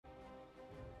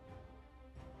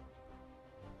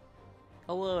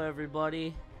Hello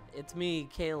everybody, it's me,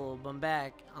 Caleb. I'm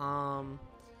back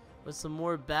with some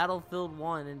more Battlefield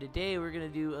 1, and today we're gonna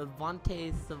do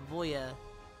Avante Savoia.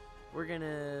 We're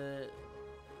gonna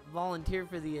volunteer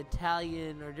for the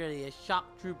Italian, or the shock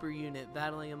trooper unit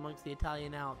battling amongst the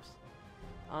Italian Alps.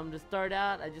 To start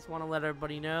out, I just want to let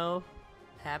everybody know,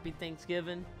 happy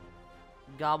Thanksgiving.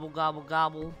 Gobble gobble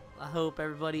gobble. I hope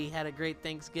everybody had a great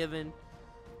Thanksgiving,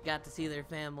 got to see their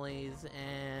families,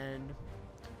 and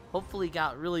hopefully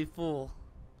got really full.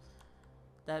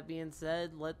 That being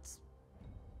said, let's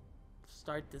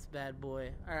start this bad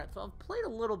boy. Alright, so I've played a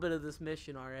little bit of this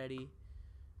mission already.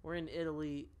 We're in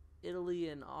Italy. Italy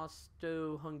and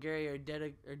Austro-Hungary are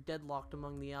deadlocked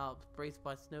among the Alps, braced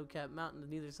by snow-capped mountains.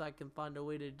 Neither side can find a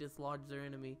way to dislodge their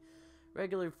enemy.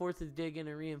 Regular forces dig in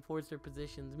and reinforce their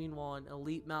positions. Meanwhile, an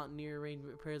elite mountaineer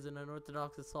arrangement prepares an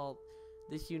unorthodox assault.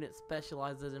 This unit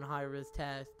specializes in high-risk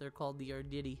tasks. They're called the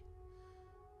Arditi.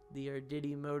 The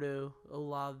Arditi Moto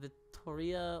Ola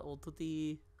Vittoria o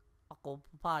tutti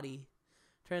occupati.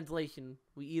 Translation: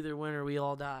 we either win or we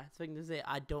all die. So I can just say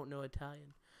I don't know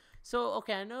Italian. So,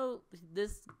 okay, I know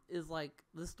this is like,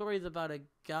 this story is about a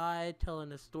guy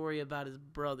telling a story about his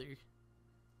brother.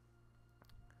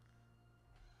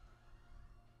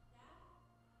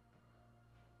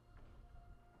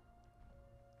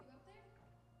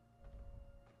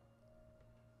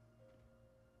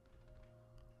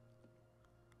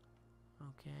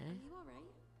 Okay. Are you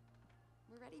alright?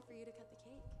 We're ready for you to cut the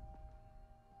cake.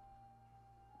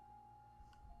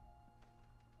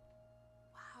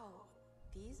 Wow,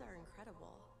 these are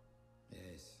incredible.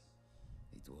 Yes,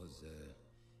 it was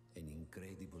an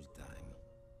incredible time.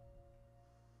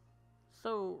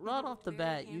 So, right off the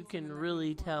bat, you can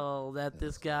really tell that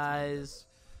this guy's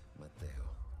Matteo.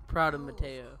 proud of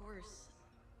Matteo. Of course.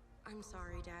 I'm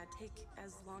sorry, Dad. Take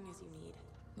as long as you need.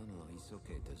 No, it's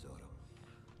okay, tesoro.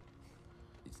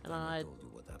 It's And time I told you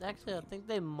what happened actually, to I me. think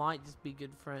they might just be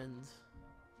good friends.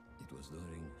 It was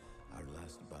during our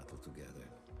last battle together,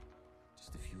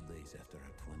 just a few days after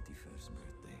our 21st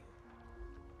birthday.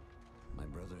 My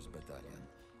brother's battalion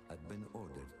had been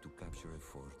ordered to capture a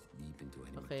fort deep into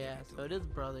enemy Okay, yeah, so it territory. is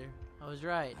brother. I was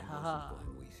right. I Haha. wasn't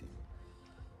going with him.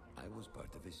 I was part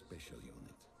of a special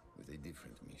unit with a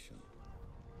different mission.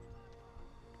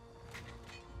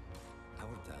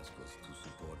 Our task was to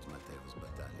support Matteo's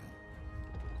battalion.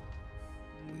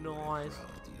 We were a Nice.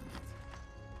 proud unit.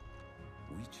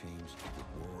 We changed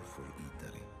the war for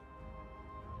Italy.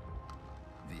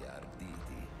 The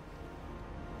Arditi.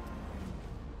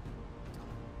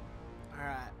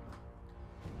 Alright.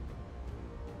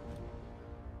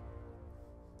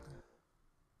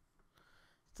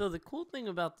 So the cool thing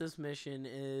about this mission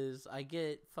is I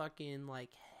get fucking like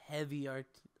heavy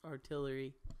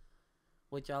artillery,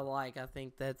 which I like. I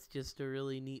think that's just a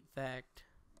really neat fact.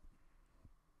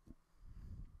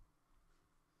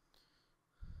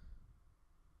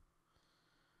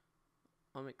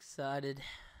 I'm excited.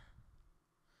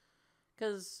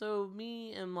 Because, so,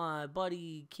 me and my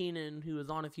buddy Keenan, who was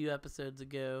on a few episodes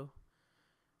ago,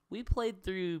 we played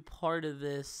through part of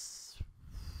this,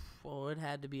 well, it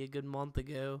had to be a good month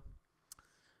ago.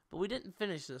 But we didn't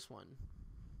finish this one.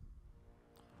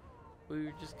 We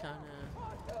were just kind of,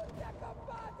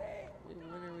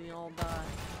 when are we all die?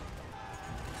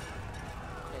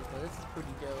 Okay, so this is pretty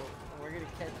dope. We're going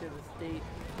to capture the state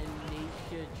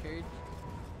Ignatia Church.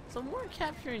 So more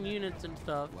capturing units and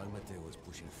stuff. While Matteo was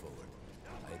pushing forward,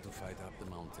 I had to fight up the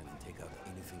mountain and take out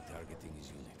anything targeting his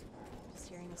unit. Just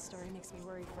hearing the story makes me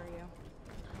worried for you.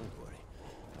 Don't worry,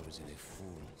 I was in a full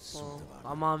suit Well, of armor.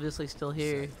 I'm obviously still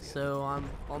here, so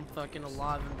I'm fucking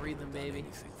alive and breathing, Done baby.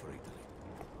 anything for Italy.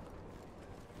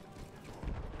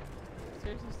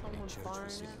 Seriously, A someone's church was firing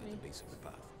sitting at at me? the base of the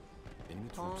path. Enemy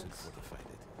troops had Punks. fortified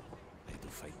it. I had to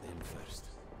fight them first.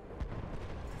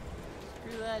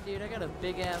 Screw that, dude. I got a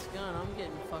big ass gun. I'm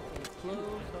getting fucking close.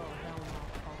 Oh, hell no.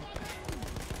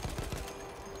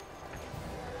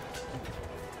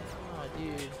 Oh,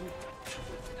 dude.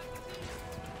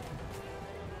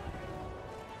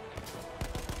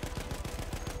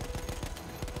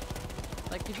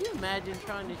 Like, could you imagine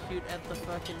trying to shoot at the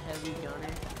fucking heavy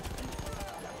gunner?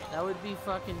 That would be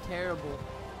fucking terrible.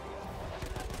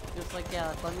 Just like,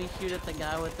 yeah, let me shoot at the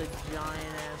guy with the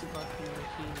giant ass fucking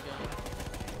machine gun.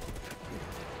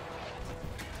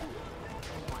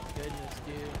 Oh my goodness,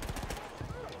 dude.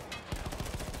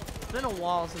 It's been a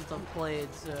while since I've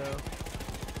played, so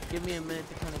give me a minute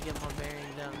to kind of get my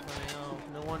bearings down. Oh,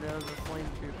 no wonder I was a flame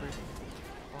trooper.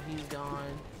 Oh, he's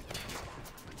gone.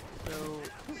 So,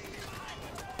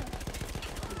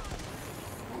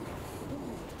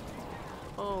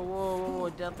 oh, whoa,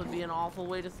 death would be an awful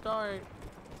way to start.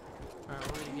 Alright,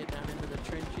 we're gonna get down into the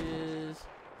trenches.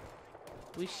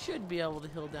 We should be able to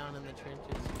heal down in the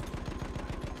trenches.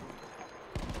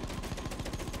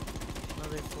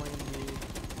 Another flame dude.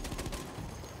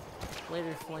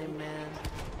 Later, flame man.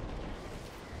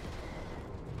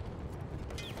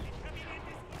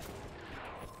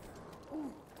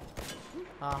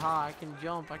 Aha, I can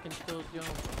jump. I can still jump.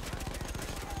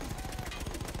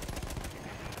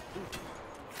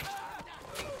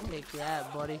 Take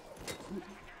that, buddy.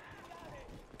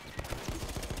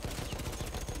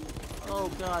 Oh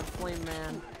god, flame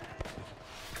man.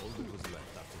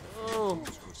 Oh.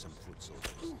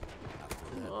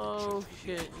 Oh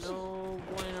shit, no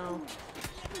bueno.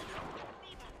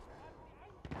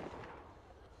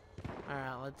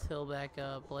 Alright, let's heal back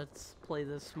up. Let's play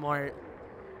this smart.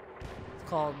 It's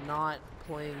called not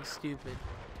playing stupid.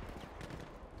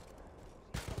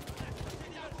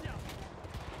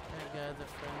 That guy's a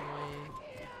friendly.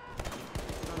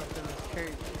 Not up in this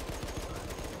church.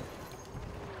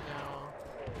 No.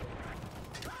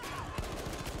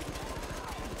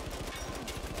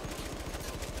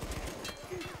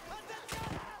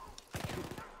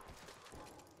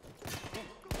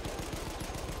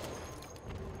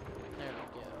 There we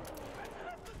go.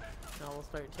 Now we'll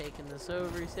start taking this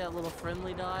over. You see that little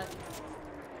friendly dot?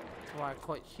 That's why I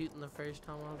quit shooting the first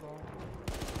time I was on.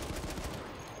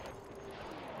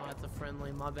 Oh, that's a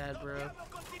friendly. My bad, bro.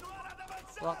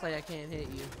 Luckily, I can't hit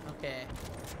you. Okay.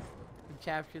 We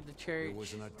captured the church. There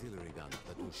was an artillery gun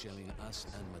that was shelling us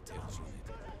and Mateo's unit.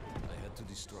 I had to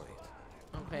destroy it.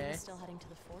 Okay. Are you still heading to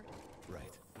the fort?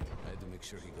 Right. I had to make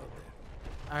sure he got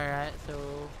there. Alright,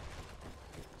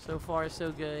 so far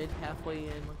so good. Halfway in.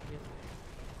 Looking good.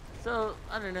 So,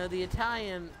 I don't know, the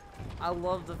Italian, I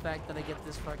love the fact that I get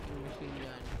this fucking machine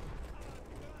gun.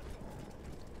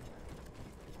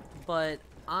 But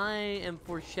I am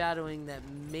foreshadowing that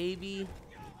maybe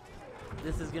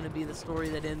this is going to be the story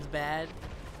that ends bad.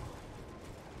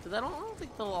 Because I don't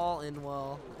think they'll all end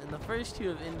well. And the first two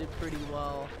have ended pretty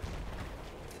well.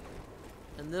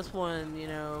 And this one, you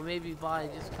know, maybe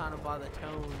just kind of by the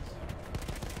tones.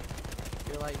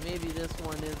 You're like, maybe this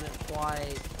one isn't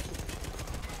quite...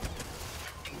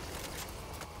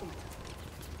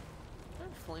 Is there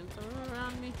a flamethrower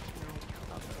around me? No,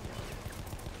 not that one.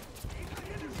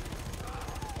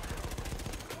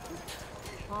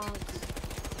 Honks.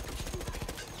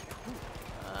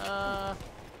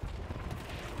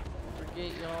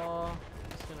 Forget y'all.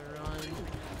 Just gonna run.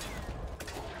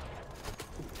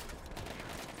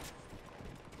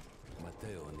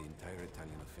 Matteo and the entire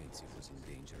Italian offensive was in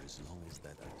danger as long as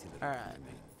that artillery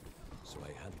remained. So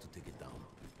I had to take it down.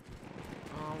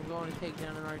 I'm going to take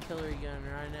down an artillery gun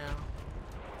right now.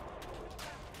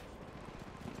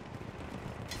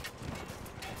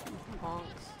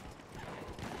 Honks.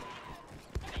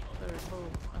 There's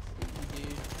hope. I see you,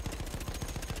 dude.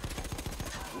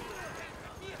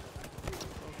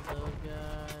 Both those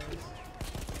guys.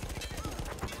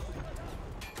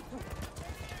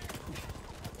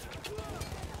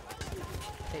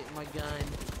 Take my gun.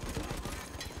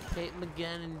 Take my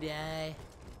gun and die.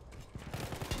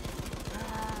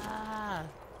 Ah.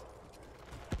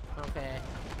 Okay.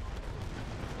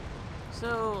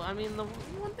 So, I mean, the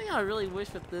one thing I really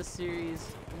wish with this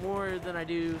series, more than I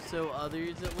do so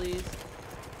others at least,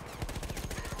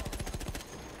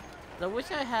 I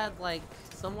wish I had, like,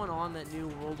 someone on that knew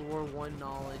World War I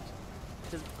knowledge.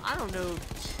 Because I don't know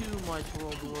too much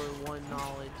World War I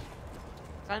knowledge.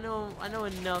 I know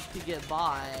enough to get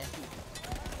by,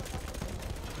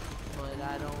 but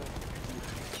I don't.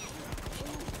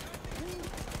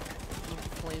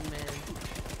 Flame man.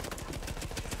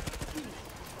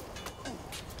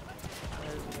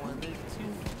 There's one. There's two.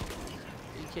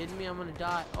 Are you kidding me? I'm gonna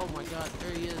die. Oh my god,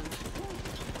 there he is.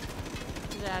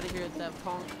 Get out of here at that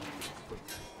punk.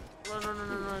 Run, run, run,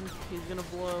 run, run. He's gonna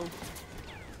blow.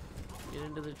 Get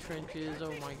into the trenches.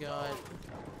 Oh my god.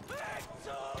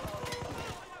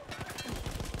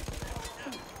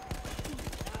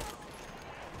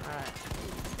 Alright.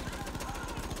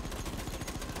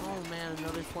 Oh man,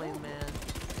 another flame man.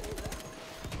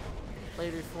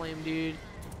 Later flame dude.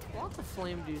 Lots of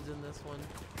flame dudes in this one.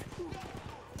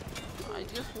 I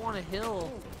just want to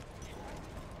heal.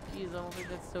 Jeez, I don't think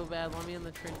that's so bad. Let me in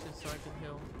the trenches so I can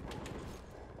heal.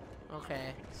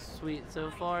 Okay, sweet.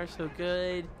 So far, so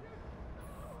good.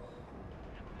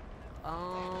 The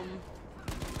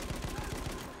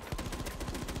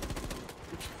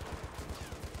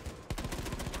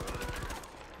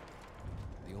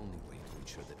only way to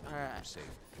ensure that we were safe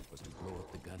was to blow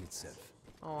up the gun itself.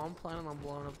 Oh, I'm planning on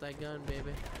blowing up that gun,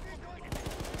 baby.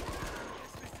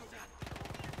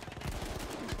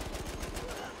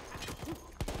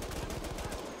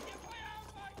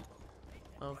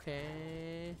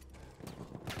 Okay.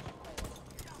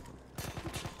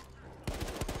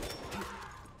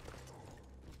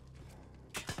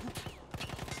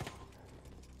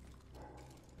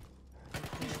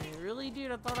 Okay, really,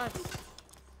 dude? I thought I'd...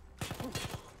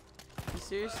 You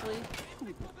seriously?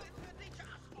 I'm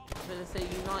gonna say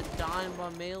you're not dying by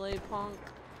melee, punk?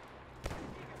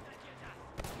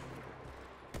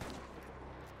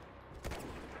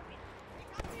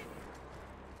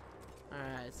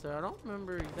 Alright, so I don't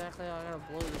remember exactly how I gotta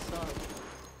blow this up.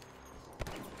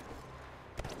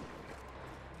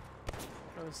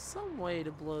 There was some way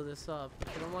to blow this up,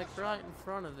 but I'm like right in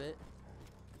front of it.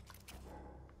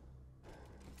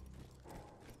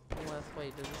 Unless,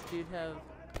 wait, does this dude have...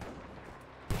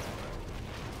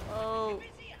 Oh!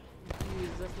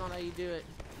 Jeez, that's not how you do it.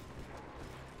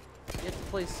 You have to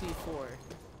play C4.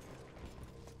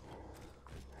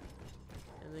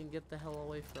 And then get the hell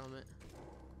away from it.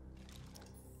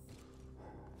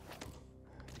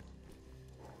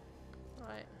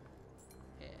 Right.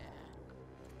 Yeah.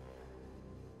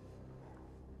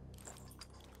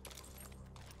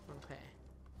 Okay.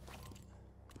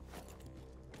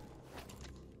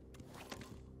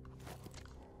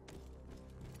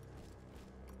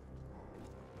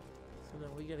 So then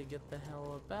we gotta get the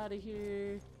hell up out of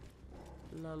here.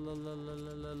 La la la la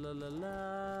la la la la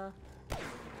la.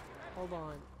 Hold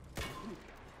on.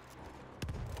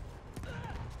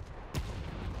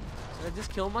 Did I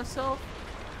just kill myself?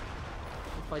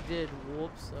 If I did,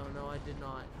 whoops. Oh no, I did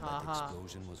not. That Haha.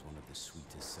 explosion was one of the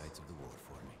sweetest sights of the war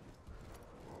for me.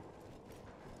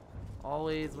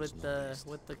 Always There was with no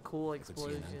the waste. cool I could see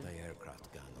explosion. an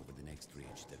anti-aircraft gun over the next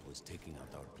ridge that was taking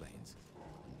out our planes.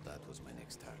 And that was my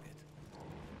next target.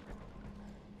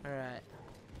 Alright.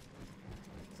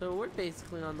 So we're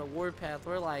basically on the warpath.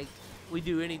 We're like, we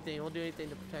do anything. We'll do anything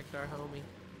to protect our homie.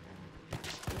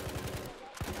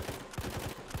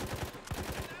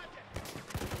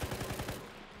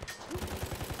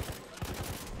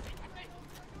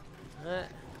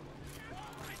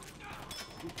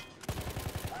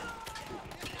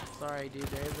 Sorry, dude.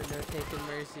 There isn't no taking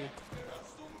mercy.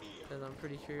 Because I'm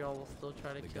pretty sure y'all will still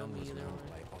try to The kill gun me was either manned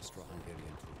way. by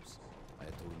Austro-Hungarian troops. I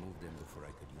had to remove them before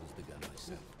I could use the gun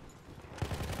myself.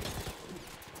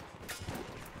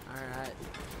 Alright.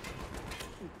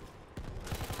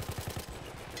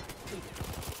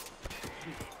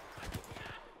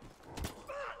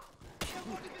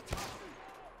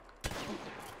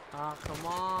 Ah, come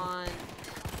on.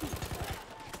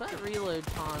 That reload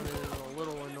time is a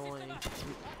little annoying.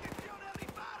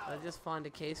 Did I just find a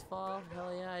case file?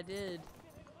 Hell yeah, I did.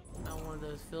 Not one of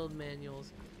those field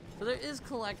manuals. So there is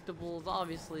collectibles,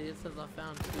 obviously. It says I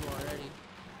found 2 already.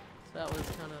 So that was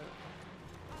kind of...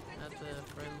 That's a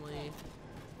friendly...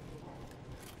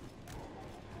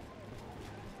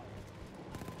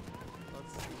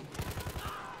 Let's see.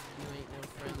 You ain't no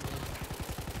friendly.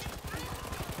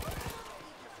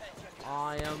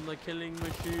 I am the killing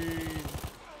machine.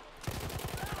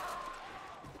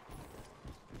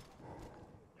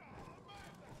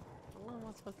 What am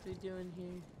I supposed to be doing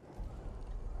here?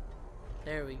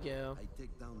 There we go. I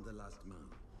take down the last man,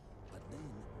 but then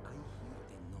I hear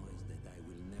a noise that I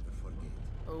will never forget.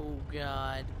 Oh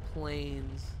god,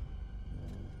 planes.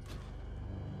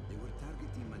 They were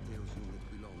targeting Mateo's unit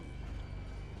below me,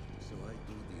 so I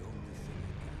do the only thing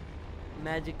I can.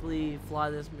 Magically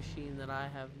fly this machine that I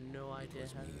have no It idea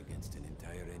was how me to... against an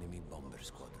entire enemy bomber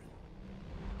squadron.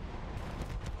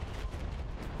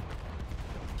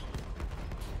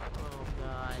 Oh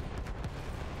god.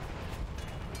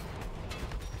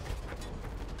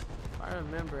 If I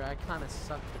remember, I kind of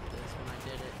sucked at this when I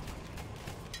did it.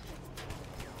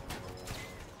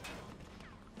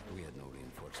 We had no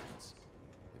reinforcements.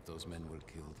 If those men were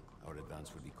killed, our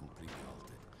advance would be completely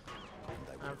halted, and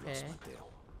I would have lost Okay. Mateo.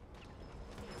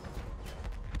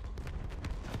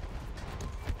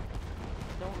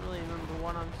 Don't really remember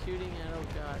what I'm shooting at. Oh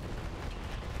god.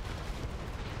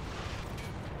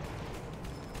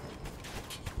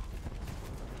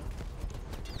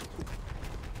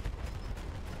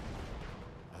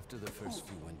 After the first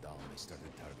few went down, they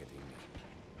started targeting me.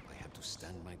 I had to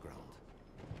stand my ground.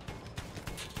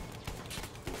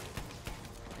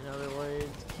 In other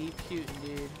words, keep shooting,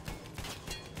 dude.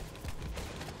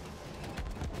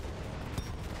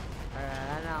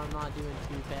 Alright, now I'm not doing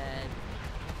too bad.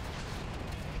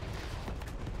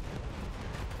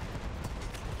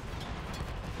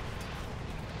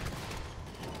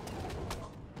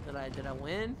 Did I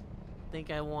win? I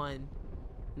think I won.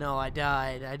 No, I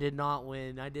died. I did not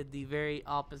win. I did the very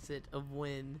opposite of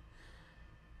win.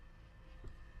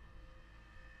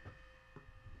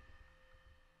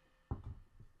 It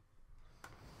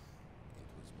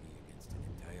was me against an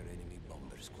entire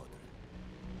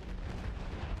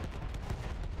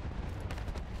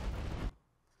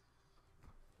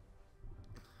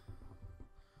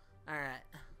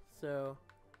So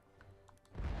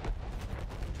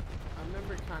I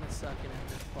remember kind of sucking at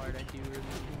this part. I do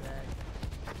remember that.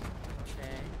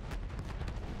 Okay.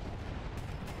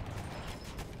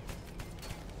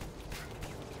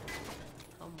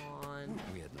 Come on.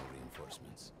 We had no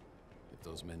reinforcements. If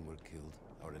those men were killed,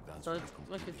 our advance So would it's, be my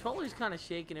completely controller's kind of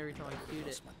shaking every time I halted. shoot it.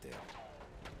 Lost Mateo.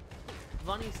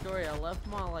 Funny story, I left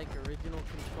my like original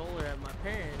controller at my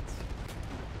parents'.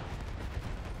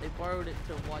 They borrowed it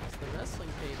to watch the wrestling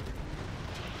paper.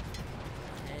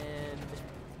 And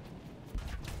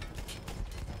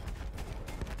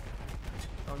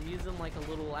I'm using like a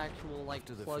little actual like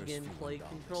After the plug-in first few play went down,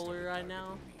 they controller started right now.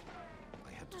 targeting me.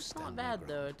 I had to It's stand not my bad ground.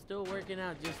 though, it's still working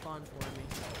out just fine for me.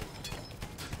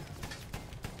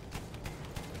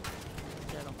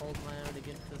 Gotta hold my own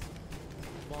against this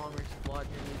bomber squadron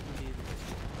we can do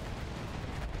this.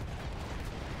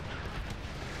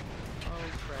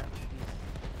 Oh crap.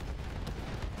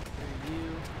 Here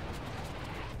you.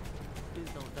 Please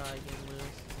don't die again,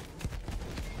 Lewis.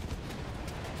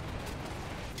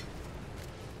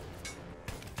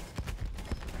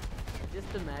 Just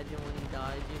imagine when he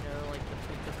dies, you know, like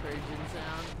the Persian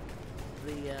sound.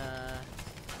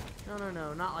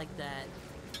 No, not like that.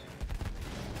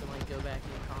 To like go back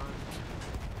in time.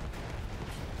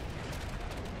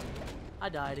 I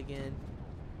died again.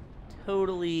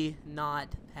 Totally not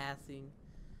passing.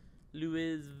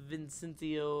 Luis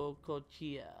Vincencio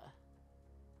Cochia.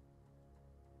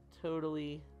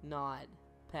 Totally not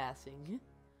passing.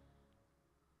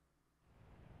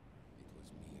 It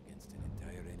was me against an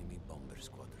entire enemy bomber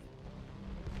squadron.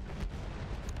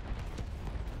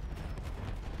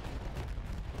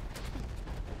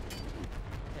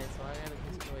 Okay, so I gotta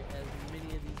destroy as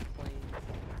many of these planes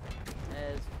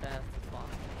as fast as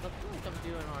possible. I feel like I'm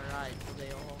doing alright, so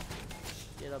they all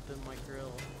get up in my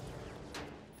grill.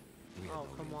 We had Oh,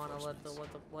 no come on, I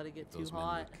reinforcements. let it get If too those men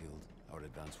hot. were killed, our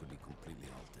advance would be completely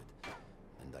halted,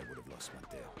 and I would have lost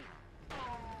Mateo.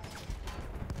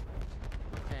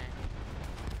 Okay.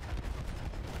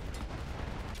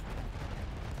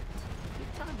 Keep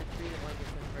trying to treat it like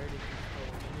it's inverted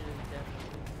control, and it is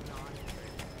definitely not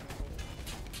inverted control.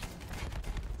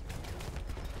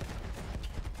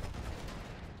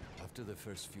 After the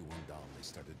first few went down, they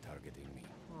started targeting me.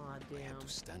 Aw, I had damn. to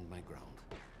stand my ground.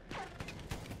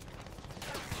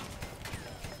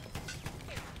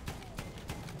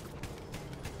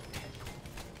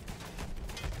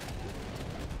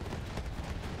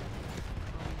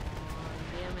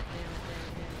 Damn it.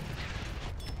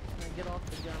 When I get off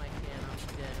the gun, I can. I'm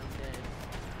dead.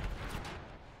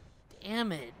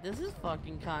 Damn it. This is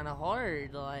fucking kind of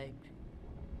hard, like.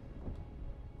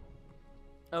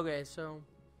 Okay, so.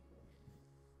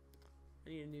 I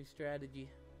need a new strategy.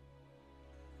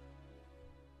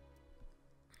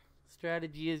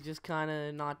 Strategy is just kind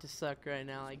of not to suck right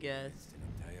now, I guess. Against an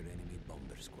entire enemy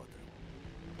bomber squadron.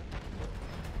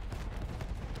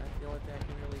 I feel like I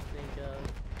can really think of.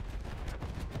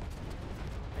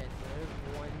 Okay, so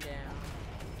there's one down.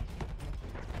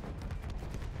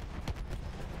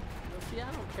 Well, see,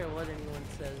 I don't care what anyone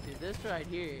says, dude. This right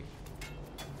here,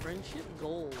 friendship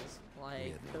goals, We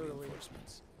like had no totally.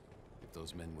 reinforcements. If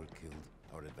those men were killed,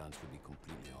 our advance would be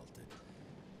completely halted,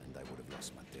 and I would have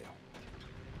lost Mateo.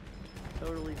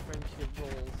 Totally friendship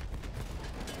goals.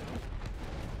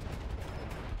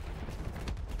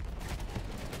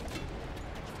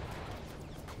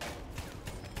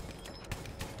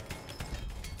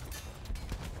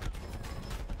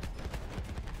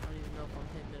 I don't even know if I'm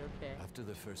hitting it okay. After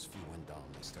the first few went down,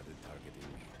 they started targeting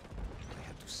me. I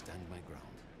had to stand my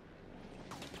ground.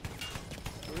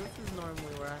 So this is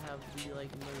normally where I have the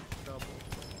like most trouble.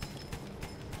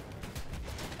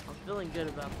 I'm feeling good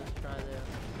about this try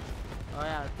though. Oh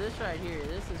yeah, this right here,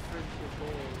 this is friendship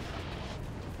goals.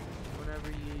 Whenever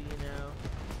you know.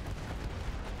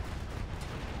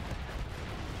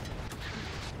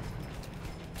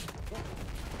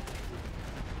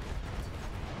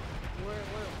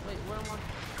 Wait, where am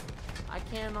I? I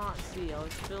cannot see. I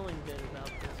was feeling good about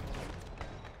this one.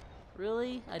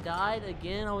 Really? I died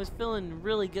again? I was feeling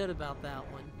really good about that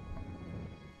one.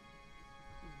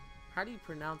 How do you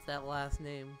pronounce that last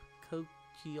name?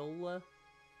 Cochiola?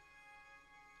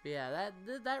 Yeah,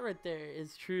 that right there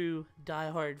is true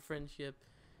diehard friendship.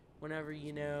 Whenever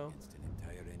you know, Against an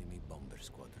entire enemy bomber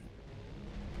squadron.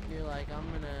 you're like, I'm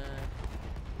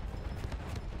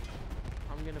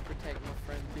gonna protect my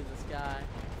friend through the sky.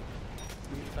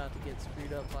 He's about to get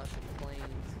screwed up by some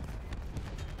planes.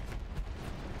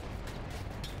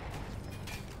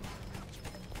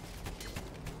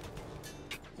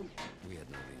 We had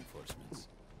no reinforcements.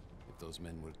 If those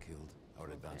men were killed, our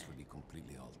advance would be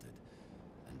completely halted,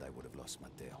 and I would have lost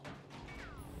Mateo.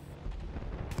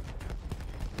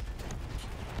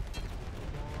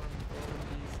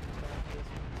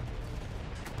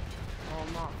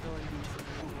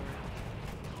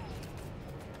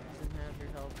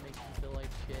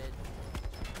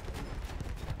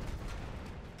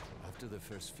 After the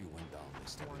first few went down, they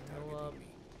started Come on, go targeting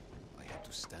me. I had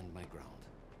to stand my ground.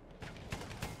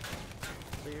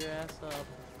 Clear your ass up.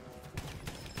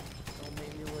 Don't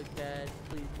make me look bad,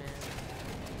 please, man.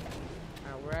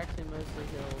 Alright, we're actually mostly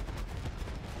healed.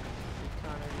 We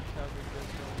kind of recovered this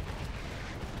one.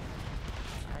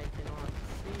 I cannot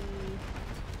see.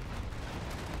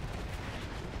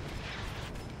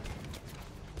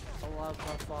 Alive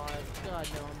by 5. God,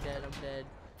 no, I'm dead. I'm dead.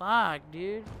 Fuck,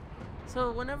 dude.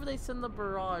 So whenever they send the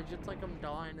barrage, it's like I'm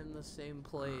dying in the same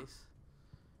place.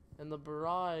 And the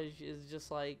barrage is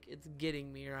just like, it's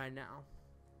getting me right now.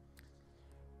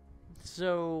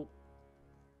 So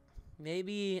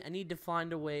maybe I need to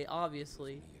find a way,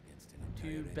 obviously,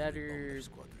 to better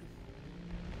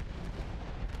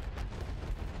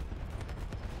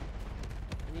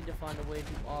I need to find a way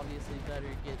to obviously better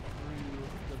get through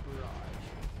the barrage.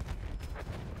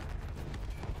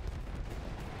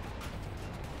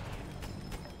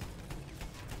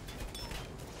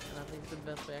 And I think the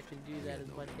best way I can do that is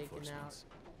by taking out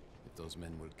if those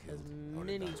men were killed, as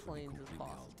many planes as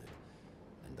possible. Halted,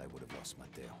 and I would have lost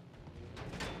Mateo.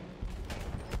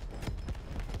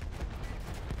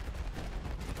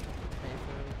 Okay,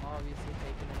 so obviously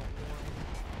taking out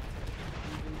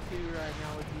 1. Even 2 right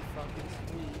now would be fucking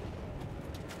sweet.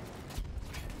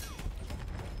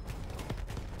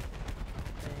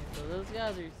 Okay, so those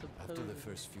guys are supposed After the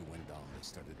first few went down, they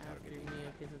started targeting me.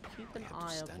 Okay, so keep an I had to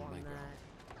eye up stand on my that. ground.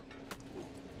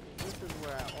 This is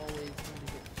where I always seem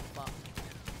to get fucked.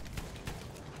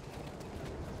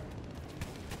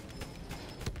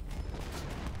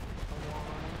 Come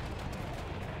on.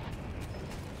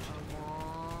 Come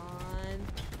on.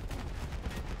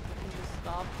 I can just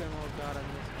stop them. Oh god, I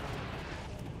missed one.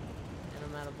 And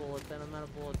I'm out of bullets, and I'm out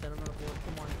of bullets, and I'm out of bullets.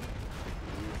 Come on.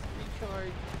 Please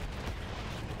recharge.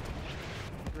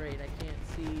 Great, I can't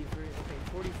see. Okay,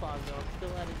 45 though. I'm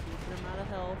still at a decent amount of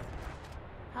health.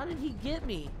 How did he get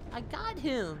me? I got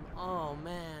him. Oh,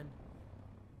 man.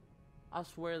 I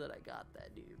swear that I got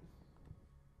that dude.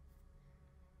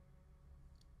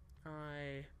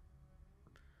 I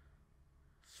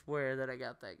swear that I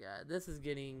got that guy. This is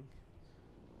getting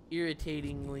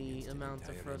irritatingly amounts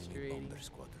of frustrating.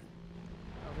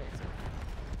 Okay, so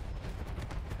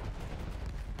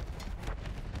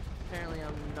apparently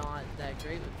I'm not that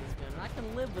great with this gun. I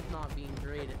can live with not being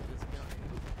great at this gun.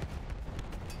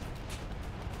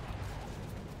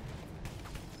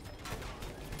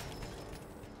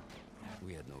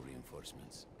 We had no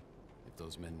reinforcements. If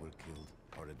those men were killed,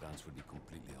 our advance would be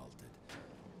completely halted,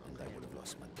 and I would have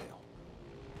lost Mateo.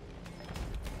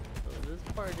 So this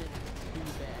part isn't too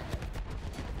bad.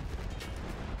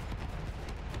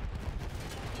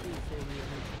 Please say we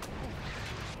didn't.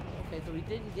 Okay, so we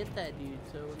didn't get that dude,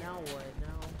 so now what?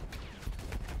 Now...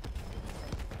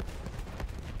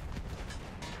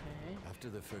 Okay. After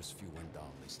the first few went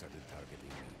down, they started targeting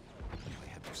me. I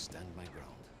had to stand my ground.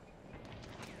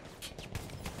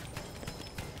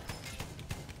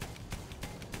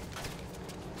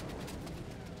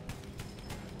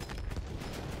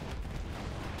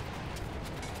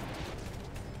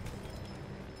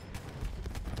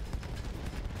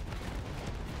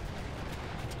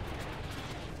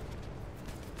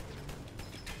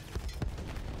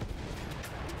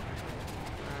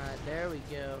 There we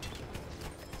go.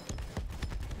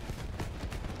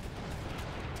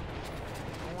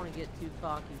 I don't want to get too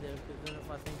cocky though, because then if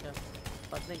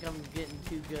I think I'm getting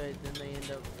too good, then they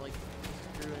end up like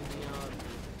screwing me up.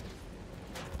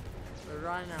 But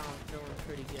right now I'm feeling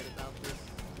pretty good about this.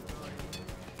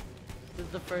 This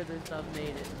is the furthest I've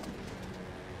made it.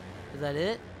 Is that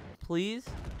it? Please?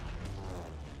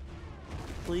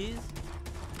 Please?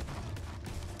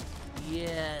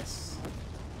 Yes.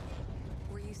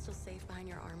 Still safe behind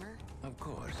your armor? Of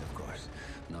course, of course.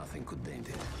 Nothing could dent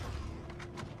it.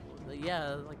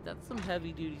 Yeah, like that's some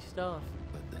heavy duty stuff.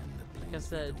 But then the plane Like I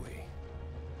said. away.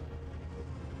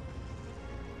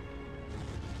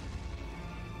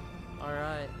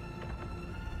 Alright.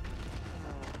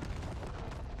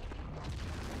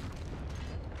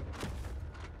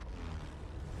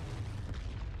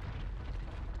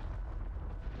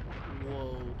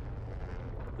 Whoa.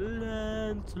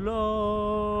 Landslide!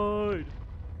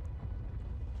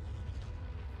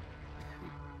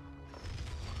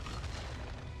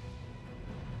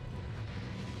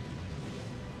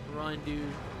 Run, dude.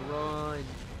 Run.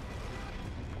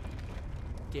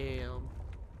 Damn.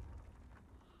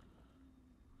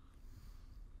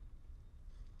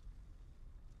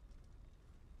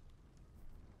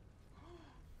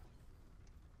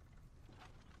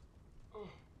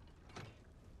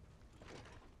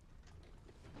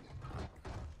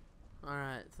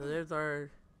 Alright, so there's our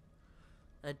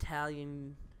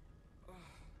Italian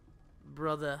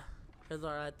brother, as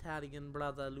our Italian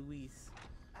brother Luis.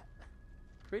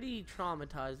 Pretty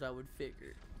traumatized, I would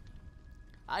figure.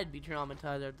 I'd be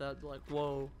traumatized after that, like,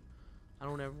 whoa, I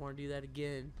don't ever want to do that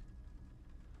again.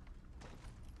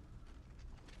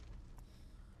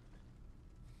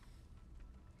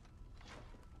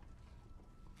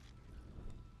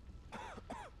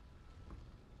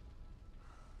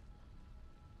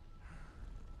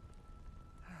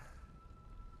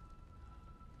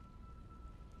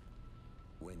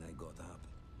 When I got up,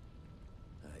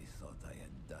 I thought I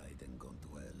had died and gone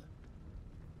to hell.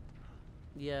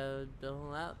 Yeah,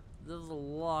 Bill, that was a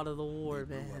lot of the war,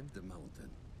 They blew man. up the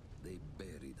mountain. They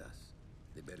buried us.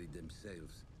 They buried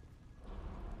themselves.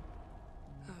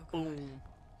 Oh, God. Boom.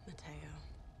 Mateo.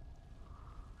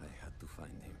 I had to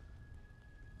find him.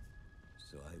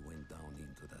 So I went down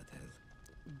into that hell.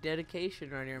 Dedication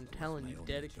right here, I'm It was telling my you,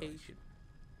 only dedication.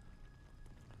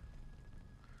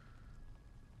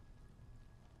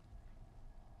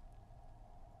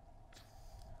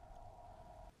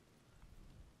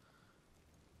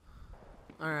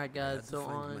 Alright I guys, had to so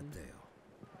find on Mateo.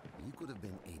 He could have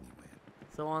been anywhere.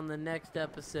 so on the next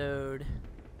episode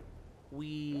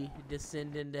we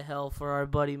descend into hell for our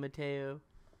buddy Mateo.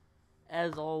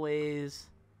 As always,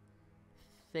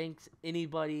 thanks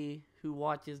anybody who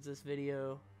watches this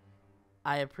video.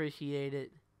 I appreciate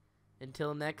it.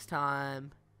 Until next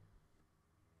time,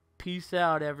 peace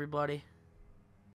out everybody.